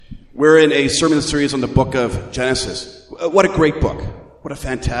We're in a sermon series on the book of Genesis. What a great book. What a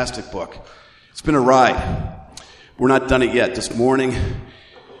fantastic book. It's been a ride. We're not done it yet. This morning,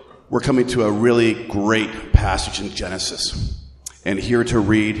 we're coming to a really great passage in Genesis. And here to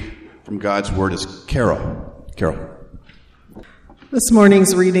read from God's Word is Carol. Carol. This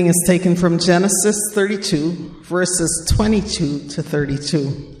morning's reading is taken from Genesis 32, verses 22 to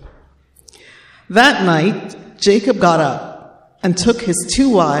 32. That night, Jacob got up and took his 2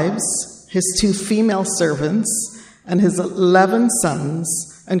 wives, his 2 female servants, and his 11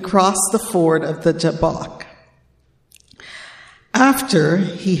 sons, and crossed the ford of the Jabbok. After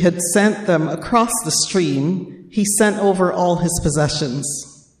he had sent them across the stream, he sent over all his possessions.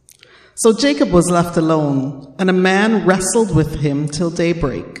 So Jacob was left alone, and a man wrestled with him till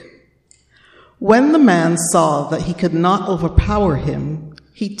daybreak. When the man saw that he could not overpower him,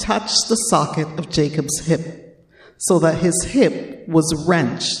 he touched the socket of Jacob's hip, so that his hip was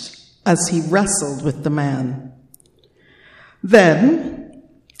wrenched as he wrestled with the man. Then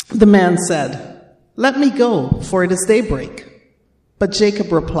the man said, "Let me go, for it is daybreak." But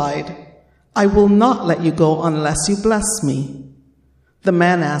Jacob replied, "I will not let you go unless you bless me." The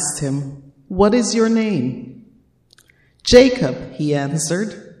man asked him, "What is your name?" "Jacob," he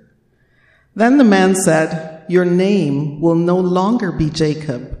answered. Then the man said, "Your name will no longer be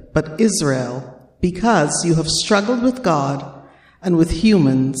Jacob, but Israel, because you have struggled with God and with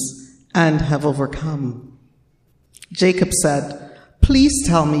humans and have overcome." Jacob said, "Please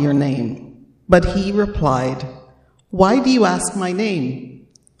tell me your name." But he replied, "Why do you ask my name?"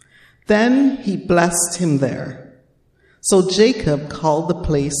 Then he blessed him there. So Jacob called the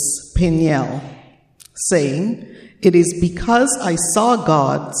place Peniel, saying, "It is because I saw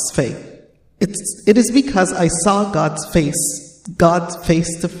God's face. It is because I saw God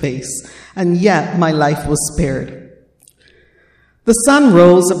face to face, and yet my life was spared." The sun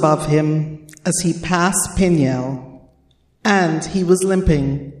rose above him as he passed Peniel, and he was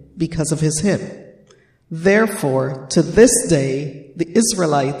limping because of his hip. Therefore, to this day, the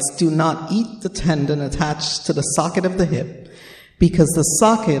Israelites do not eat the tendon attached to the socket of the hip, because the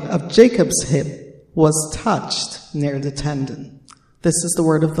socket of Jacob's hip was touched near the tendon. This is the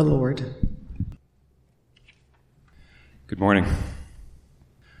word of the Lord. Good morning.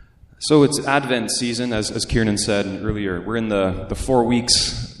 So it's Advent season, as Kieran said earlier. We're in the 4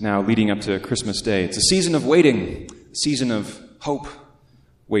 weeks now leading up to Christmas Day. It's a season of waiting, a season of hope,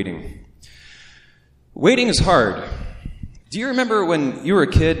 waiting. Waiting is hard. Do you remember when you were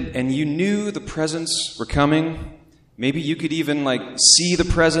a kid and you knew the presents were coming? Maybe you could even see the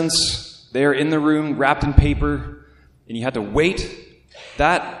presents there in the room, wrapped in paper, and you had to wait?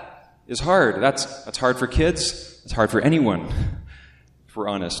 That is hard. That's hard for kids. It's hard for anyone, if we're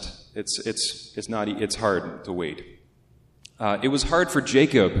honest. It's hard to wait. It was hard for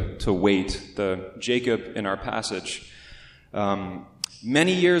Jacob to wait, the Jacob in our passage.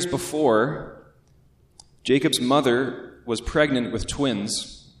 Many years before, Jacob's mother was pregnant with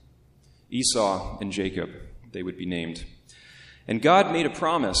twins, Esau and Jacob, they would be named. And God made a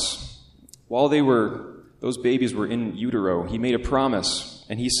promise while those babies were in utero. He made a promise,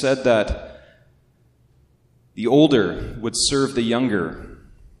 and he said that the older would serve the younger.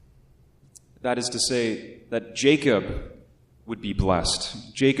 That is to say, that Jacob would be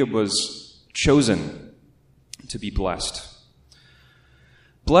blessed. Jacob was chosen to be blessed.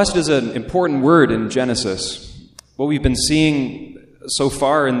 Blessed is an important word in Genesis. What we've been seeing so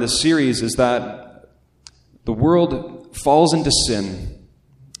far in this series is that the world falls into sin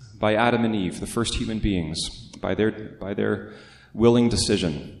by Adam and Eve, the first human beings, by their willing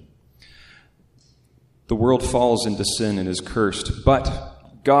decision. The world falls into sin and is cursed,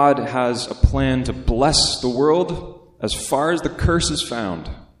 but God has a plan to bless the world as far as the curse is found.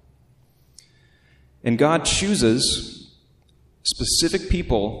 And God chooses specific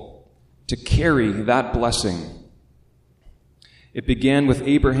people to carry that blessing. It began with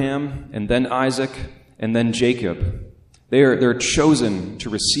Abraham, and then Isaac, and then Jacob. They're chosen to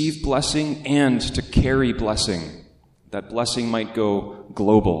receive blessing and to carry blessing. That blessing might go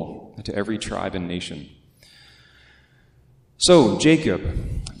global to every tribe and nation. So, Jacob,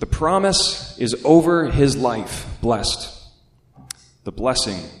 the promise is over his life, blessed. The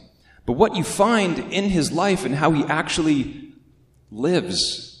blessing. But what you find in his life and how he actually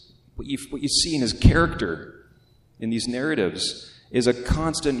lives, what you see in his character in these narratives, is a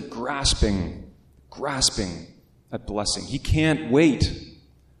constant grasping at blessing. He can't wait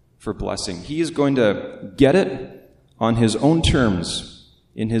for blessing. He is going to get it on his own terms,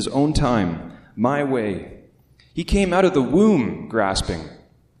 in his own time, my way. He came out of the womb grasping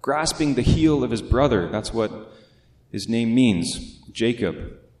the heel of his brother. That's what his name means, Jacob.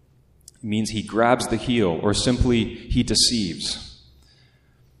 It means he grabs the heel, or simply he deceives.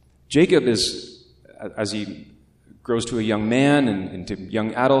 Jacob is, as he grows to a young man and into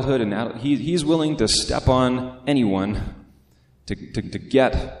young adulthood, and he's willing to step on anyone to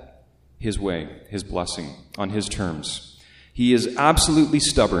get his way, his blessing, on his terms. He is absolutely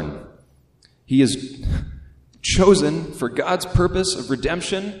stubborn. He is chosen for God's purpose of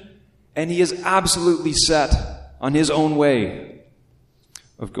redemption, and he is absolutely set on his own way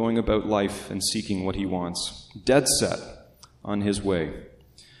of going about life and seeking what he wants. Dead set on his way.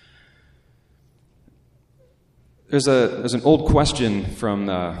 There's an old question from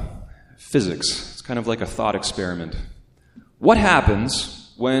physics. It's kind of like a thought experiment. What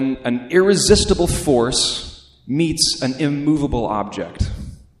happens when an irresistible force meets an immovable object?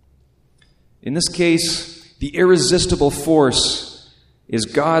 In this case, the irresistible force is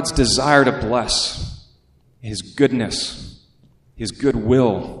God's desire to bless, his goodness, his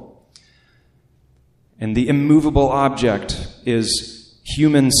goodwill. And the immovable object is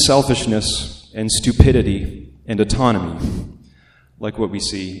human selfishness and stupidity and autonomy, like what we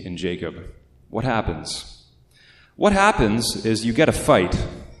see in Jacob. What happens? What happens is you get a fight.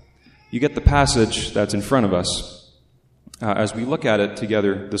 You get the passage that's in front of us. As we look at it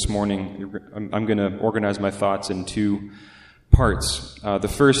together this morning, I'm going to organize my thoughts in two parts. The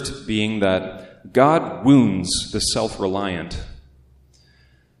first being that God wounds the self-reliant.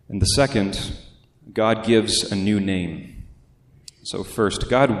 And the second, God gives a new name. So first,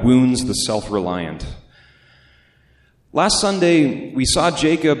 God wounds the self-reliant. Last Sunday, we saw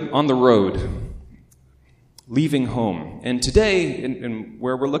Jacob on the road, leaving home. And today, in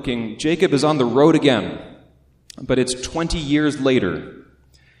where we're looking, Jacob is on the road again, but it's 20 years later.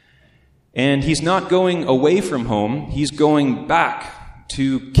 And he's not going away from home, he's going back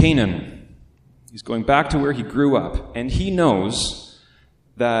to Canaan. He's going back to where he grew up, and he knows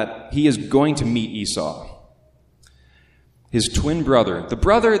that he is going to meet Esau, his twin brother, the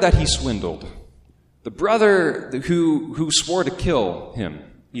brother that he swindled. The brother who swore to kill him,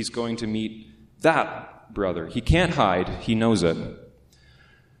 he's going to meet that brother. He can't hide. He knows it.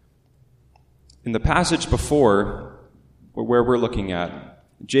 In the passage before, where we're looking at,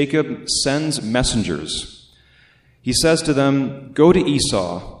 Jacob sends messengers. He says to them, "Go to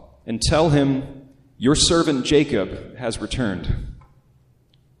Esau and tell him, your servant Jacob has returned."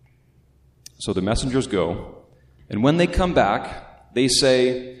 So the messengers go, and when they come back, they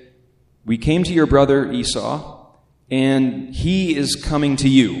say, "We came to your brother Esau, and he is coming to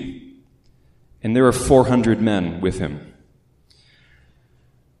you." And there are 400 men with him.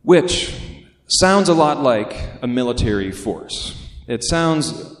 Which sounds a lot like a military force. It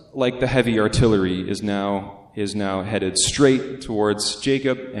sounds like the heavy artillery is now headed straight towards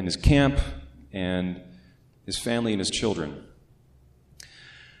Jacob and his camp and his family and his children.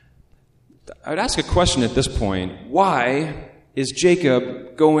 I would ask a question at this point. Why is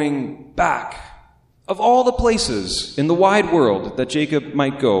Jacob going back? Of all the places in the wide world that Jacob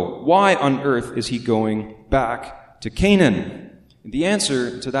might go, why on earth is he going back to Canaan? The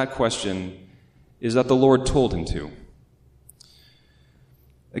answer to that question is that the Lord told him to.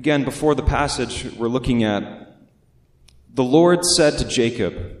 Again, before the passage we're looking at, the Lord said to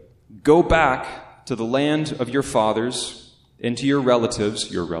Jacob, "Go back to the land of your fathers and to your relatives,"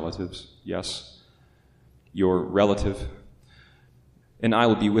 yes, your relative, "and I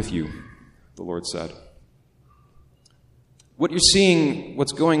will be with you," the Lord said. What you're seeing,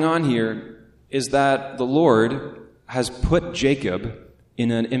 what's going on here, is that the Lord has put Jacob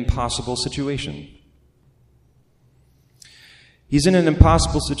in an impossible situation. He's in an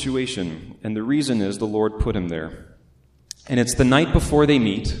impossible situation, and the reason is the Lord put him there. And it's the night before they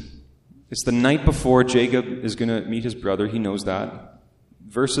meet. It's the night before Jacob is going to meet his brother. He knows that.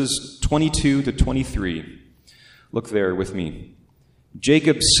 Verses 22 to 23. Look there with me.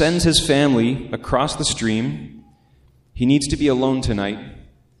 Jacob sends his family across the stream. He needs to be alone tonight.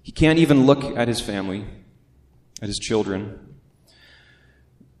 He can't even look at his family, at his children.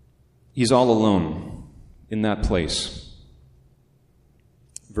 He's all alone in that place.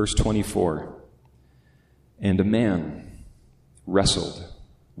 Verse 24. And a man wrestled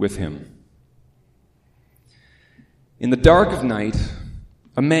with him. In the dark of night,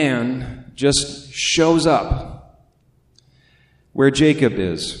 a man just shows up where Jacob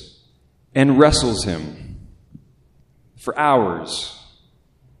is and wrestles him for hours.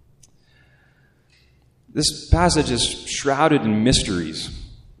 This passage is shrouded in mysteries.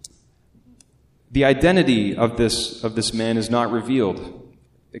 The identity of this man is not revealed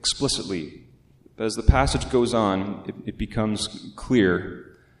explicitly. But as the passage goes on, it becomes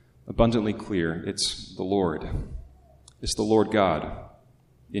clear, abundantly clear. It's the Lord. It's the Lord God.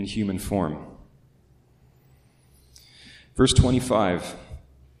 in human form. Verse 25.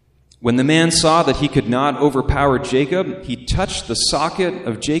 When the man saw that he could not overpower Jacob, he touched the socket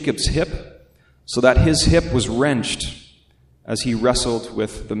of Jacob's hip, so that his hip was wrenched as he wrestled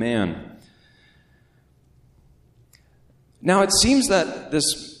with the man. Now it seems that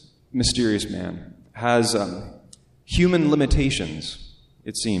this mysterious man has human limitations,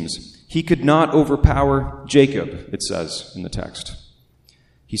 it seems. He could not overpower Jacob, it says in the text.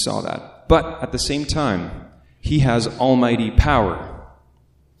 He saw that. But at the same time, he has almighty power.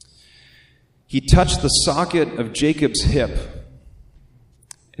 He touched the socket of Jacob's hip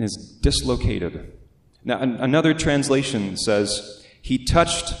and is dislocated. Now, another translation says, he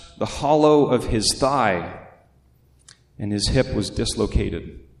touched the hollow of his thigh and his hip was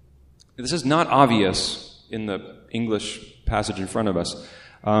dislocated. This is not obvious in the English passage in front of us.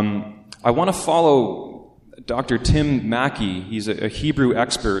 I want to follow Dr. Tim Mackey. He's a Hebrew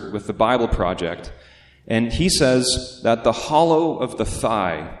expert with the Bible Project. And he says that the hollow of the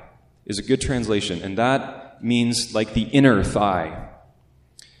thigh is a good translation, and that means like the inner thigh.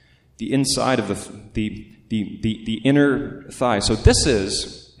 The inside of the inner thigh. So this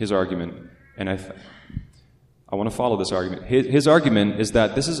is his argument, and I want to follow this argument. His argument is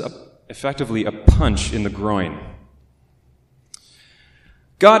that this is effectively a punch in the groin.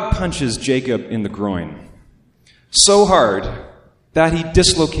 God punches Jacob in the groin so hard that he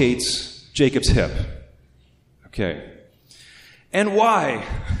dislocates Jacob's hip. Okay. And why?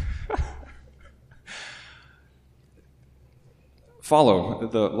 Follow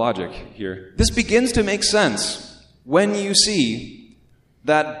the logic here. This begins to make sense when you see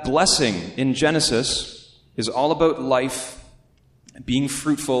that blessing in Genesis is all about life, being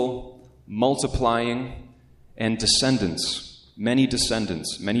fruitful, multiplying, and descendants, many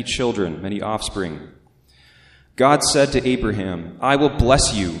children, many offspring. God said to Abraham, I will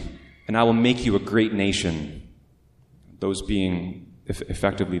bless you, and I will make you a great nation. Those being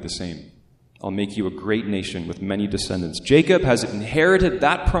effectively the same. I'll make you a great nation with many descendants. Jacob has inherited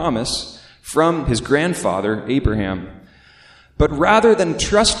that promise from his grandfather, Abraham. But rather than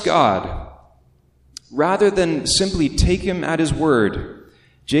trust God, rather than simply take him at his word,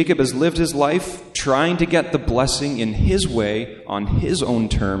 Jacob has lived his life trying to get the blessing in his way, on his own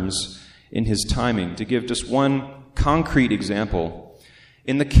terms, in his timing. To give just one concrete example,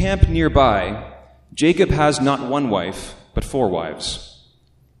 in the camp nearby, Jacob has not one wife, but 4 wives.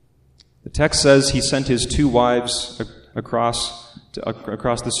 The text says he sent his 2 wives across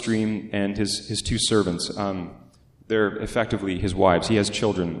the stream and his 2 servants. They're effectively his wives. He has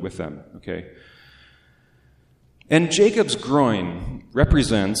children with them. Okay. And Jacob's groin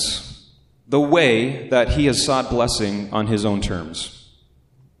represents the way that he has sought blessing on his own terms.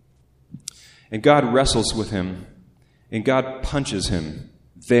 And God wrestles with him, and God punches him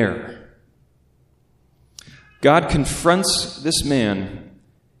there. God confronts this man.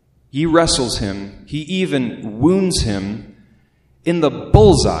 He wrestles him. He even wounds him in the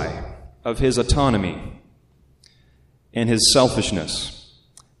bullseye of his autonomy and his selfishness.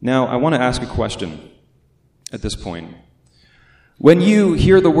 Now, I want to ask a question at this point. When you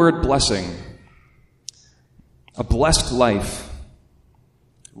hear the word blessing, a blessed life,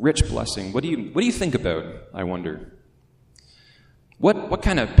 rich blessing, what do you think about, I wonder? What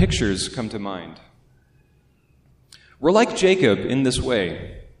kind of pictures come to mind? We're like Jacob in this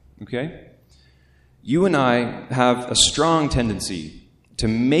way. Okay? You and I have a strong tendency to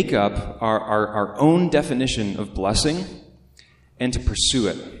make up our own definition of blessing and to pursue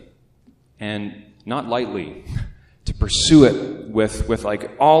it. And not lightly, to pursue it with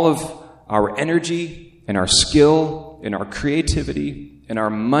like all of our energy and our skill and our creativity and our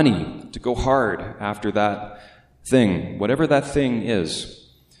money to go hard after that thing, whatever that thing is.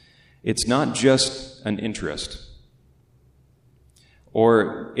 It's not just an interest.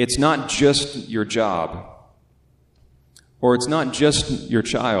 Or it's not just your job. Or it's not just your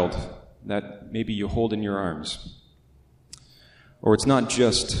child that maybe you hold in your arms. Or it's not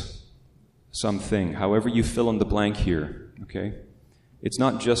just something, however you fill in the blank here, okay? It's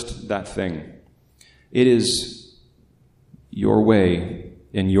not just that thing. It is your way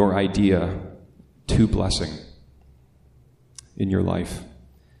and your idea to blessing in your life.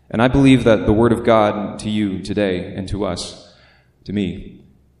 And I believe that the Word of God to you today and to us, to me,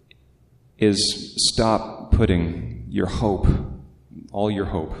 is stop putting your hope, all your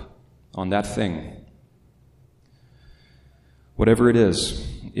hope, on that thing. Whatever it is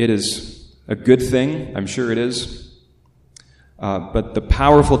a good thing, I'm sure it is, but the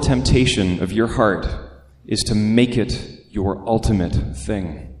powerful temptation of your heart is to make it your ultimate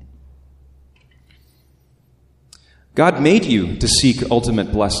thing. God made you to seek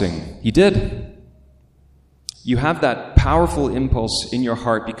ultimate blessing. He did. You have that powerful impulse in your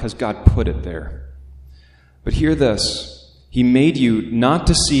heart because God put it there. But hear this. He made you not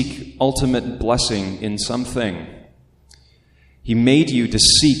to seek ultimate blessing in something. He made you to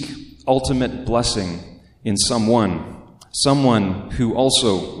seek ultimate blessing in someone who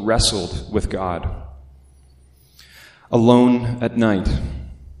also wrestled with God. Alone at night,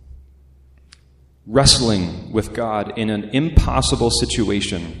 wrestling with God in an impossible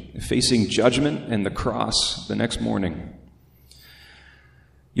situation, facing judgment and the cross the next morning.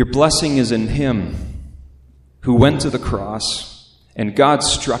 Your blessing is in him who went to the cross, and God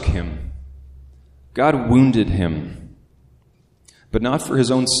struck him. God wounded him, but not for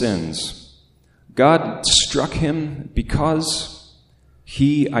his own sins. God struck him because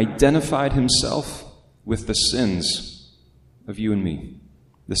he identified himself with the sins of you and me,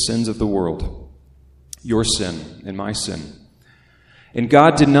 the sins of the world, your sin and my sin. And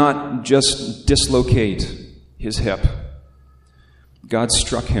God did not just dislocate his hip. God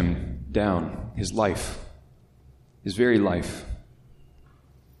struck him down, his life, his very life.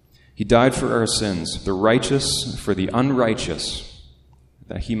 He died for our sins, the righteous for the unrighteous,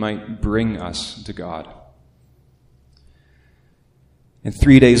 that he might bring us to God. And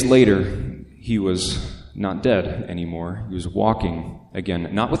 3 days later, he was not dead anymore. He was walking again,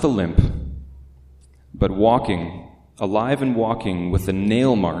 not with a limp, but walking, alive and walking with the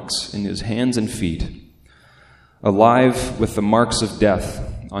nail marks in his hands and feet, alive with the marks of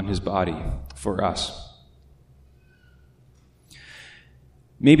death on his body for us.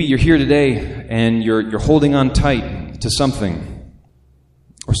 Maybe you're here today and you're holding on tight to something,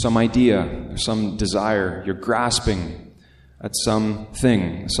 or some idea, or some desire. You're grasping at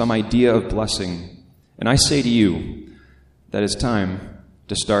something, some idea of blessing. And I say to you that it's time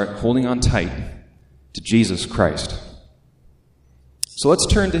to start holding on tight to Jesus Christ. So let's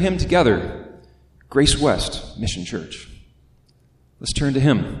turn to him together. Grace West Mission Church. Let's turn to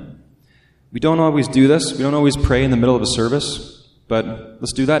him. We don't always do this. We don't always pray in the middle of a service, but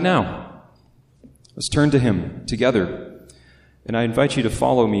let's do that now. Let's turn to him together. And I invite you to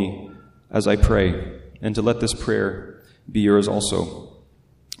follow me as I pray, and to let this prayer be yours also.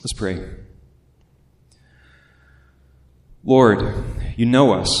 Let's pray. Lord, you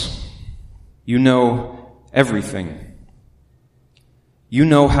know us. You know everything. You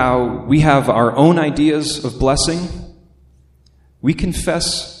know how we have our own ideas of blessing. We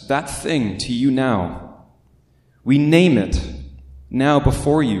confess that thing to you now. We name it now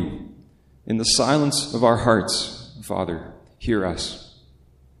before you in the silence of our hearts. Father, hear us.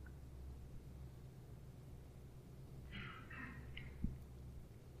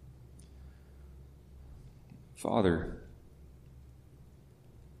 Father,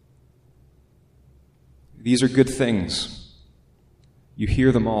 these are good things. You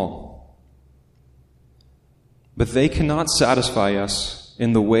hear them all. But they cannot satisfy us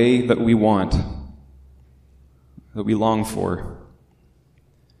in the way that we want, that we long for.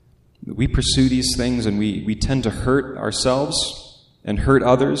 We pursue these things and we tend to hurt ourselves and hurt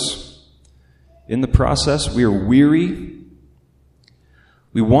others. In the process, we are weary.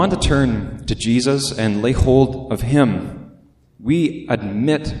 We want to turn to Jesus and lay hold of him. We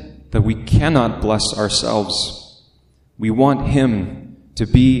admit that we cannot bless ourselves. We want him to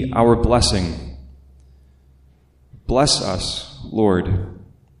be our blessing. Bless us, Lord.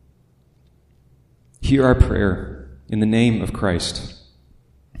 Hear our prayer in the name of Christ.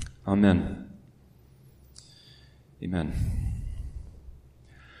 Amen. Amen.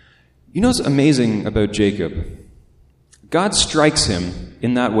 You know what's amazing about Jacob? God strikes him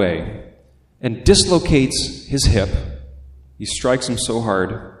in that way and dislocates his hip. He strikes him so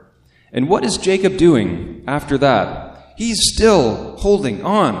hard. And what is Jacob doing after that? He's still holding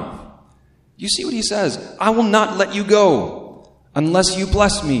on. You see what he says? I will not let you go unless you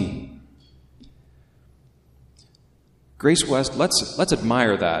bless me. Grace West, let's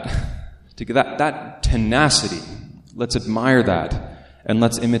admire that. That tenacity. Let's admire that and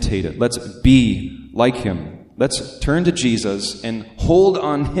let's imitate it. Let's be like him. Let's turn to Jesus and hold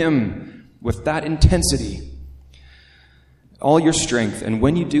on him with that intensity. All your strength. And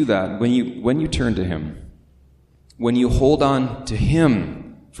when you do that, when you turn to him, when you hold on to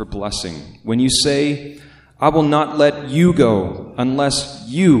him for blessing, when you say, I will not let you go unless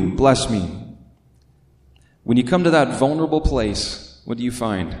you bless me. When you come to that vulnerable place, what do you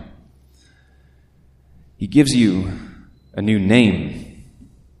find? He gives you a new name.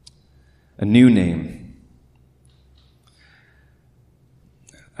 A new name.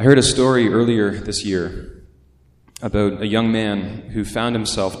 I heard a story earlier this year about a young man who found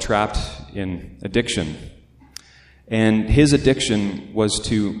himself trapped in addiction. And his addiction was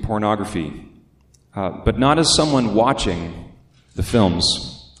to pornography, but not as someone watching the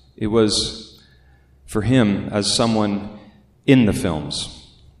films. It was, for him, as someone in the films,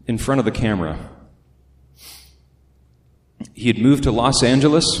 in front of the camera. He had moved to Los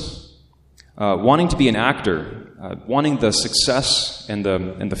Angeles, wanting to be an actor, wanting the success and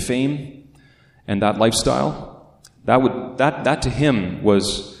the fame and that lifestyle. That to him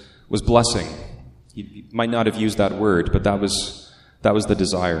was blessing. He might not have used that word, but that was the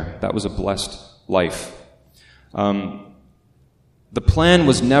desire. That was a blessed life. The plan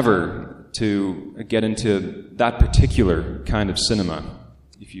was never to get into that particular kind of cinema,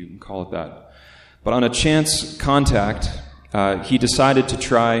 if you can call it that. But on a chance contact, he decided to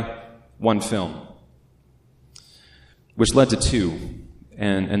try one film, which led to two,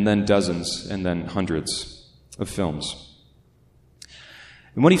 and then dozens, and then hundreds of films.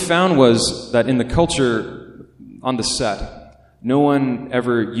 And what he found was that in the culture on the set, no one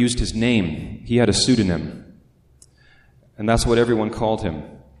ever used his name. He had a pseudonym. And that's what everyone called him.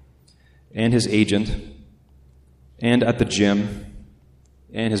 And his agent, and at the gym,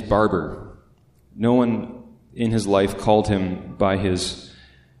 and his barber. No one in his life called him by his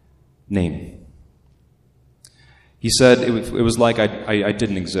name. He said it was like I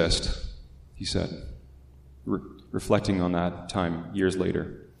didn't exist, he said, reflecting on that time years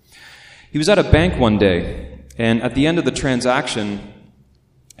later. He was at a bank one day, and at the end of the transaction,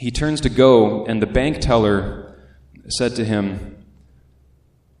 he turns to go, and the bank teller said to him,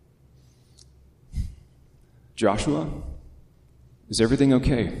 "Joshua, is everything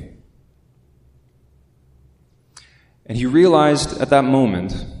okay?" And he realized at that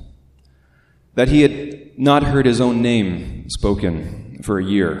moment that he had not heard his own name spoken for a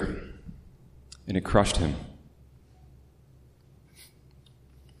year, and it crushed him.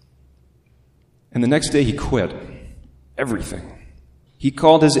 And the next day he quit everything. He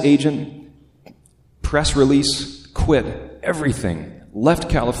called his agent, press release, quit everything, left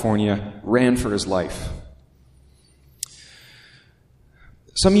California, ran for his life.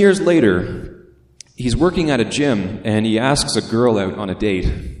 Some years later, he's working at a gym, and he asks a girl out on a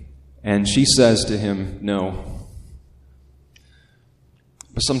date, and she says to him, no.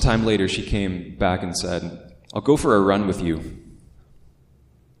 But sometime later, she came back and said, "I'll go for a run with you."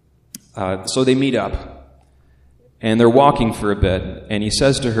 So they meet up, and they're walking for a bit, and he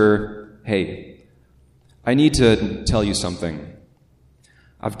says to her, "Hey, I need to tell you something.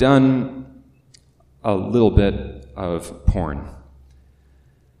 I've done a little bit of porn."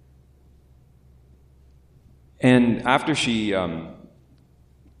 And after she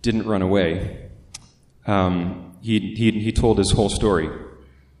didn't run away, he told his whole story.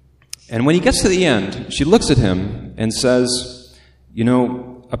 And when he gets to the end, she looks at him and says, "You know,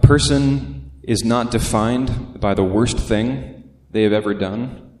 a person is not defined by the worst thing they have ever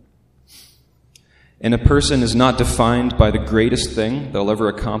done. And a person is not defined by the greatest thing they'll ever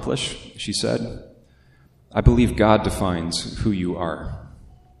accomplish," she said. "I believe God defines who you are."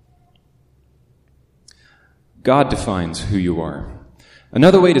 God defines who you are.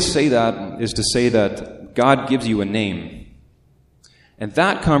 Another way to say that is to say that God gives you a name. And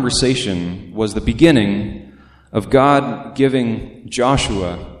that conversation was the beginning of God giving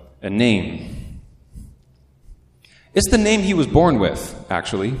Joshua a name. It's the name he was born with,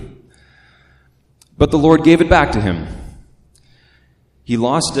 actually. But the Lord gave it back to him. He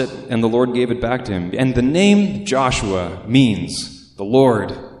lost it, and the Lord gave it back to him. And the name Joshua means the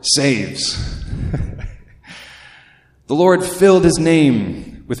Lord saves. The Lord filled his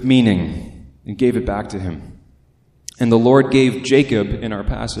name with meaning and gave it back to him. And the Lord gave Jacob, in our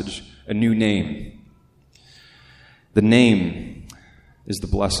passage, a new name. The name is the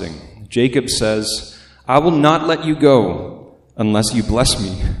blessing. Jacob says, "I will not let you go unless you bless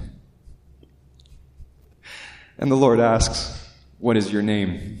me." And the Lord asks, "What is your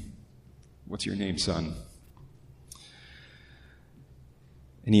name? What's your name, son?"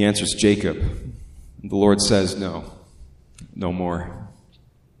 And he answers, "Jacob." And the Lord says, no more.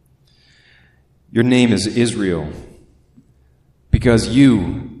 Your name is Israel, because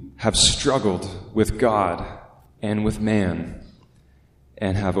you have struggled with God and with man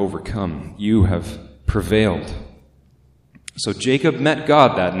and have overcome. You have prevailed. So Jacob met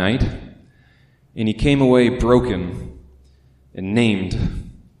God that night, and he came away broken and named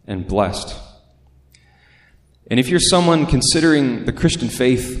and blessed. And if you're someone considering the Christian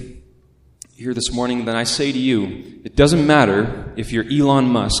faith here this morning, then I say to you, it doesn't matter if you're Elon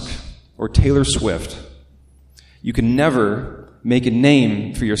Musk or Taylor Swift. You can never make a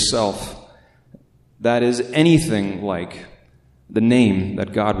name for yourself that is anything like the name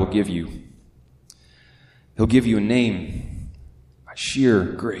that God will give you. He'll give you a name by sheer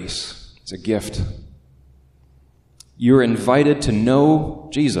grace. It's a gift. You're invited to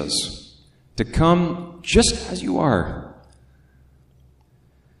know Jesus, to come just as you are,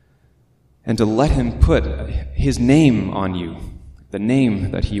 and to let him put his name on you, the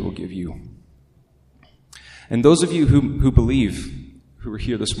name that he will give you. And those of you who believe, who are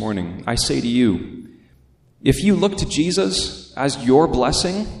here this morning, I say to you, if you look to Jesus as your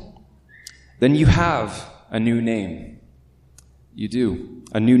blessing, then you have a new name. You do.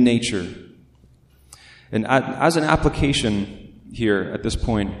 A new nature. And as an application here at this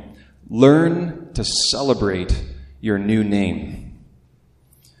point, learn to celebrate your new name.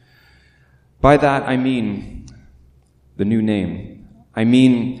 By that I mean the new name. I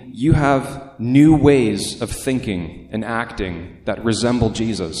mean you have new ways of thinking and acting that resemble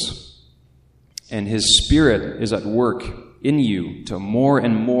Jesus. And his Spirit is at work in you to more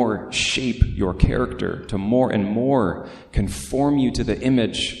and more shape your character, to more and more conform you to the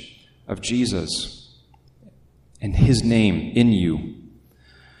image of Jesus and his name in you,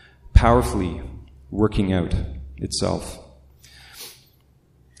 powerfully working out itself.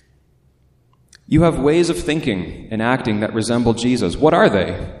 You have ways of thinking and acting that resemble Jesus. What are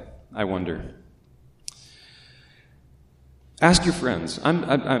they, I wonder? Ask your friends.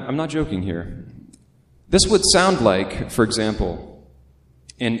 I'm not joking here. This would sound like, for example,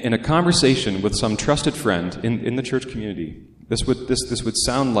 in a conversation with some trusted friend in the church community, this would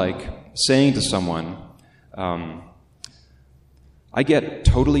sound like saying to someone, I get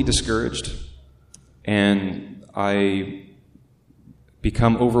totally discouraged and I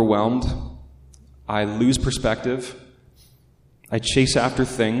become overwhelmed. I lose perspective. I chase after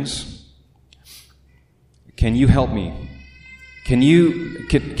things. Can you help me? Can you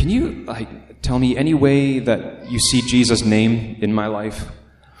tell me any way that you see Jesus' name in my life,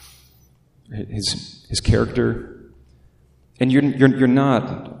 his character? And you're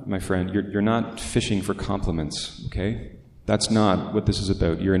not, my friend, you're not fishing for compliments, okay? That's not what this is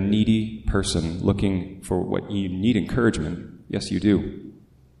about. You're a needy person looking for what you need encouragement. Yes, you do.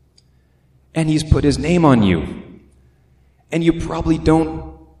 And he's put his name on you. And you probably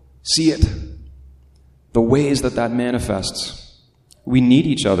don't see it. The ways that manifests. We need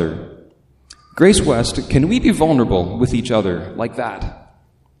each other. Grace West, can we be vulnerable with each other like that?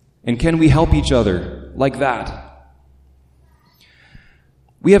 And can we help each other like that?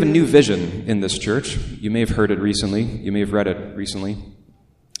 We have a new vision in this church. You may have heard it recently. You may have read it recently.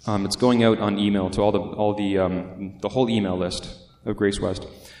 It's going out on email to the whole email list of Grace West.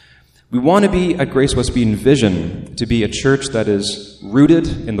 We want to be, at Grace West, be envisioned to be a church that is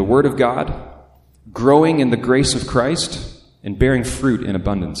rooted in the Word of God, growing in the grace of Christ, and bearing fruit in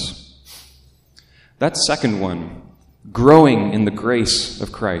abundance. That second one, growing in the grace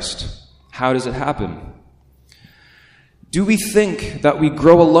of Christ. How does it happen? Do we think that we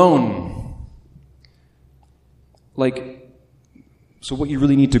grow alone? So what you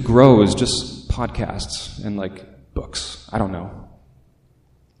really need to grow is just podcasts and books. I don't know.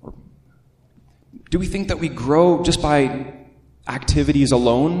 Do we think that we grow just by activities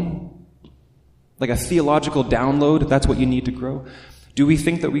alone? Like a theological download, that's what you need to grow? Do we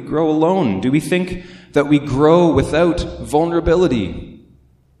think that we grow alone? Do we think that we grow without vulnerability?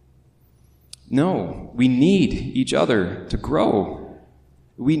 No, we need each other to grow.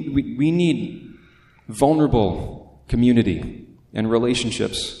 We need vulnerable community and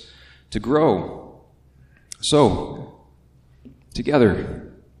relationships to grow. So,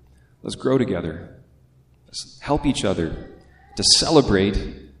 together, let's grow together. Let's help each other to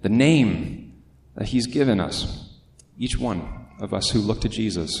celebrate the name that he's given us, each one of us who look to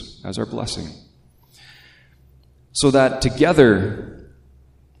Jesus as our blessing. So that together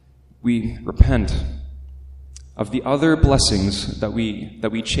we repent of the other blessings that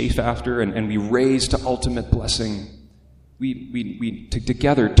we chafe after and we raise to ultimate blessing. We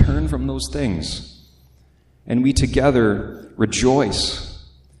together turn from those things and we together rejoice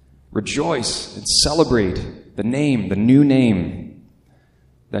and celebrate the name, the new name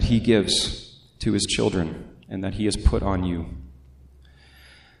that he gives to his children and that he has put on you.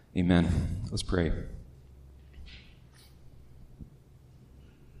 Amen. Let's pray.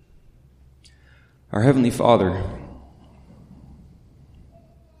 Our Heavenly Father,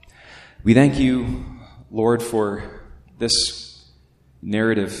 we thank you, Lord, for this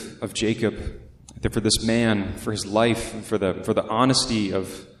narrative of Jacob, for this man, for his life, and for the honesty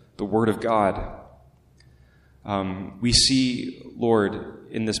of the Word of God. We see, Lord,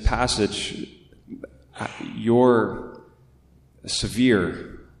 in this passage, your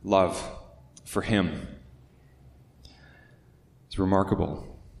severe love for him. It's remarkable.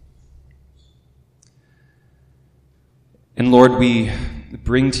 And Lord, we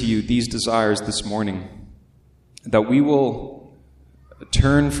bring to you these desires this morning, that we will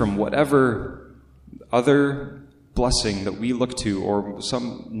turn from whatever other blessing that we look to, or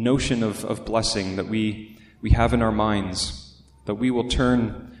some notion of blessing that we have in our minds, that we will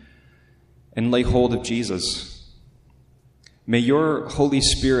turn and lay hold of Jesus. May your Holy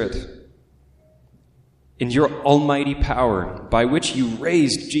Spirit, in your almighty power, by which you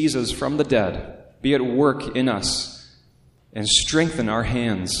raised Jesus from the dead, be at work in us and strengthen our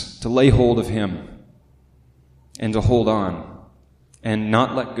hands to lay hold of him and to hold on and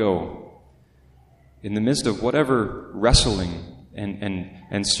not let go in the midst of whatever wrestling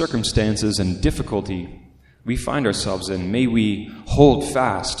and circumstances and difficulty we find ourselves in. May we hold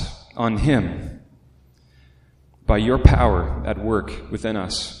fast on him by your power at work within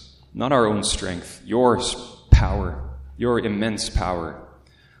us, not our own strength, your power, your immense power.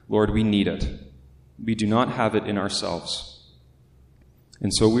 Lord, we need it. We do not have it in ourselves.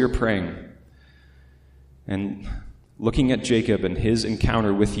 And so we are praying and looking at Jacob and his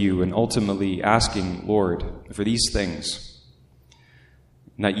encounter with you, and ultimately asking, Lord, for these things,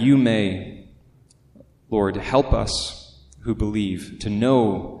 and that you may, Lord, help us who believe to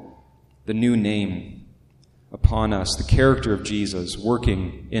know the new name upon us, the character of Jesus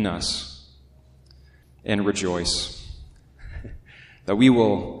working in us, and rejoice. That we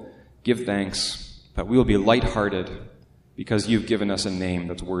will give thanks, that we will be lighthearted, because you've given us a name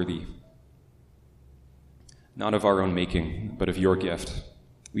that's worthy, not of our own making, but of your gift.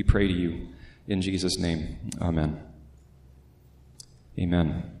 We pray to you in Jesus' name. Amen.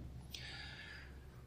 Amen.